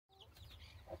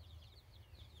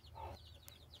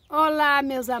Olá,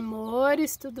 meus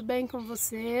amores, tudo bem com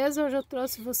vocês? Hoje eu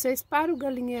trouxe vocês para o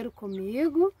galinheiro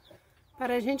comigo,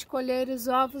 para a gente colher os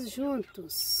ovos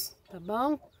juntos, tá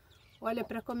bom? Olha,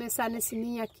 para começar nesse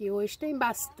ninho aqui, hoje tem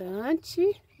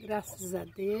bastante, graças a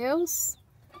Deus.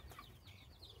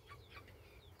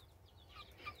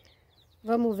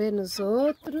 Vamos ver nos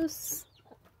outros.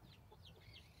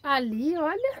 Ali,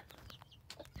 olha.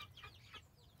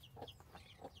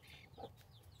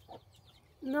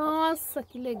 Nossa,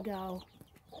 que legal!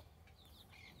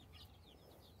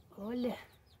 Olha,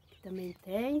 aqui também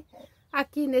tem.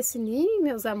 Aqui nesse ninho,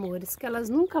 meus amores, que elas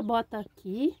nunca botam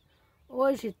aqui,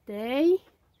 hoje tem.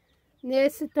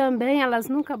 Nesse também, elas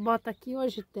nunca botam aqui,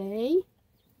 hoje tem.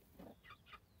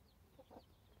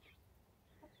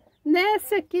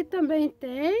 Nesse aqui também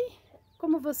tem.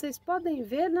 Como vocês podem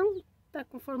ver, não tá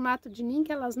com formato de ninho,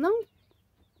 que elas não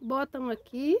botam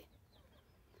aqui.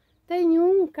 Tem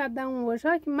um cada um hoje,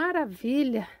 olha que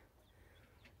maravilha.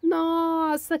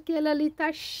 Nossa, aquele ali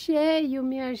tá cheio,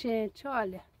 minha gente,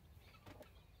 olha.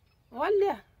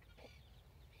 Olha.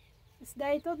 Esse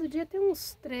daí todo dia tem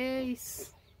uns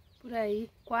 3, por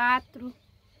aí, 4.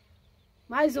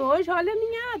 Mas hoje, olha a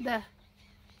ninhada.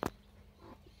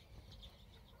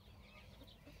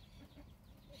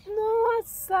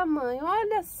 Nossa, mãe,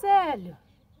 olha, sério.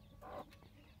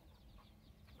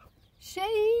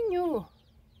 Cheinho.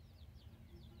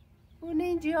 O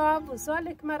ninho de ovos,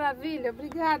 olha que maravilha.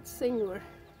 Obrigado, Senhor.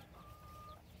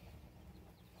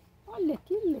 Olha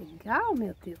que legal,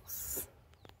 meu Deus.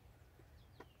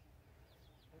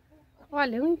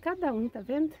 Olha, um em cada um, tá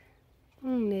vendo?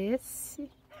 Um nesse.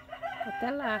 Até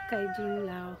lá, caidinho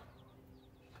lá,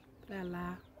 ó. Pra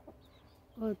lá.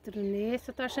 Outro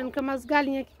nesse. Eu tô achando que é umas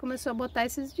galinhas que começou a botar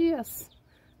esses dias.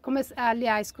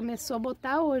 Aliás, começou a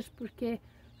botar hoje, porque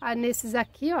nesses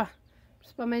aqui, ó.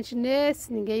 Principalmente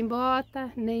nesse, ninguém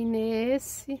bota, nem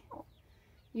nesse.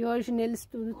 E hoje neles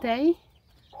tudo tem.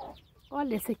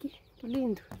 Olha esse aqui, que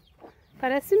lindo.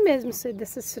 Parece mesmo ser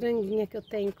dessas franguinhas que eu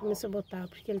tenho, começou a botar,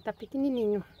 porque ele tá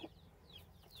pequenininho.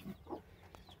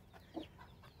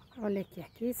 Olha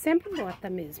aqui sempre bota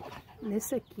mesmo.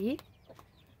 Nesse aqui,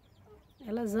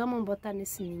 elas amam botar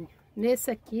nesse ninho.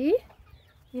 Nesse aqui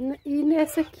e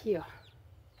nesse aqui,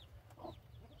 ó.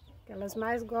 Que elas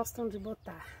mais gostam de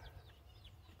botar.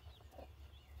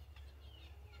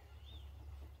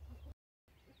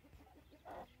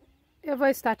 Eu vou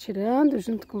estar tirando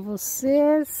junto com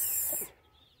vocês.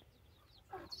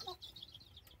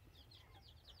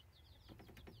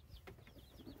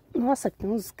 Nossa, aqui tem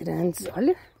uns grandes,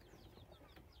 olha.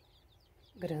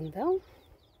 Grandão.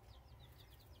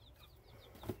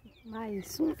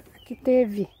 Mais um. Aqui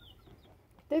teve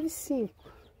 5.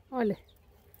 Olha.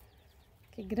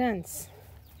 Que grandes.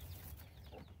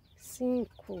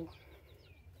 5.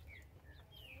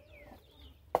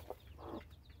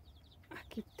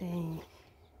 Aqui tem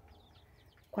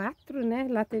 4, né?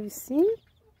 Lá teve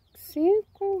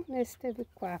 5, nesse teve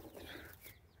 4.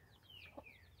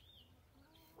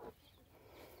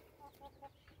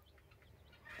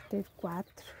 Teve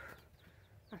 4.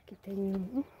 Aqui tem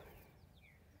um.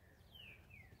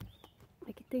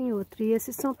 Aqui tem outro. E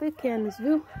esses são pequenos,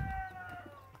 viu?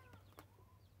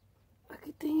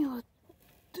 Aqui tem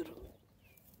outro.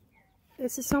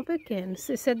 Esses são pequenos.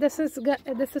 Esse é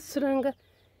dessas frangas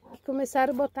que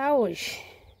começaram a botar hoje.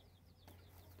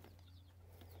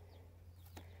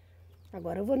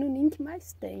 Agora eu vou no ninho que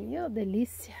mais tem. Ô,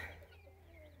 delícia.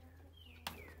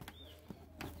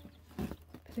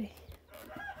 Peraí.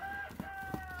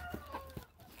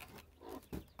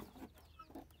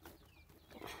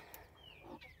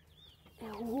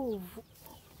 É o ovo.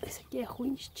 Esse aqui é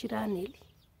ruim de tirar nele.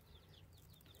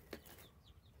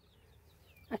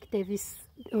 Aqui teve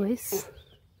 2,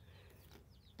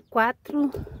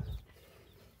 4,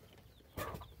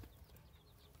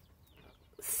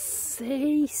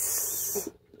 6,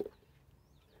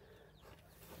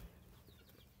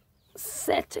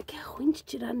 7. Aqui é ruim de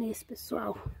tirar nesse,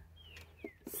 pessoal.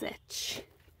 7.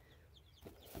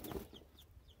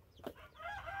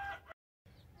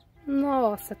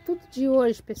 Nossa, tudo de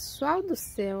hoje, pessoal do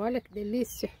céu. Olha que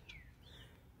delícia.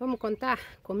 Vamos contar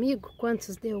comigo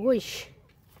quantos deu hoje?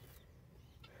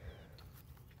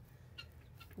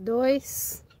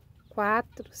 2,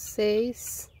 4,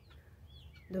 6,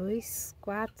 2,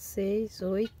 4, 6,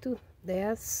 8,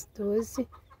 10, 12,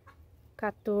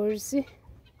 14,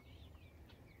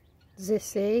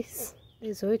 16,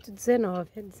 18, 19.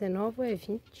 É 19 ou é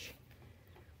 20?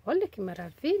 Olha que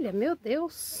maravilha, meu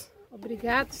Deus.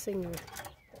 Obrigado, Senhor.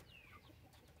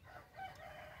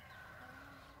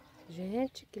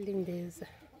 Gente, que lindeza.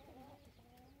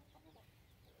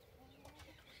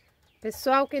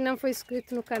 Pessoal, quem não foi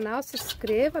inscrito no canal, se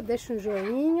inscreva, deixa um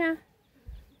joinha,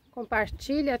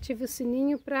 compartilha, ative o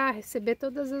sininho para receber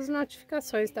todas as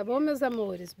notificações, tá bom, meus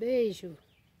amores? Beijo.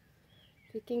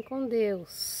 Fiquem com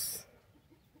Deus.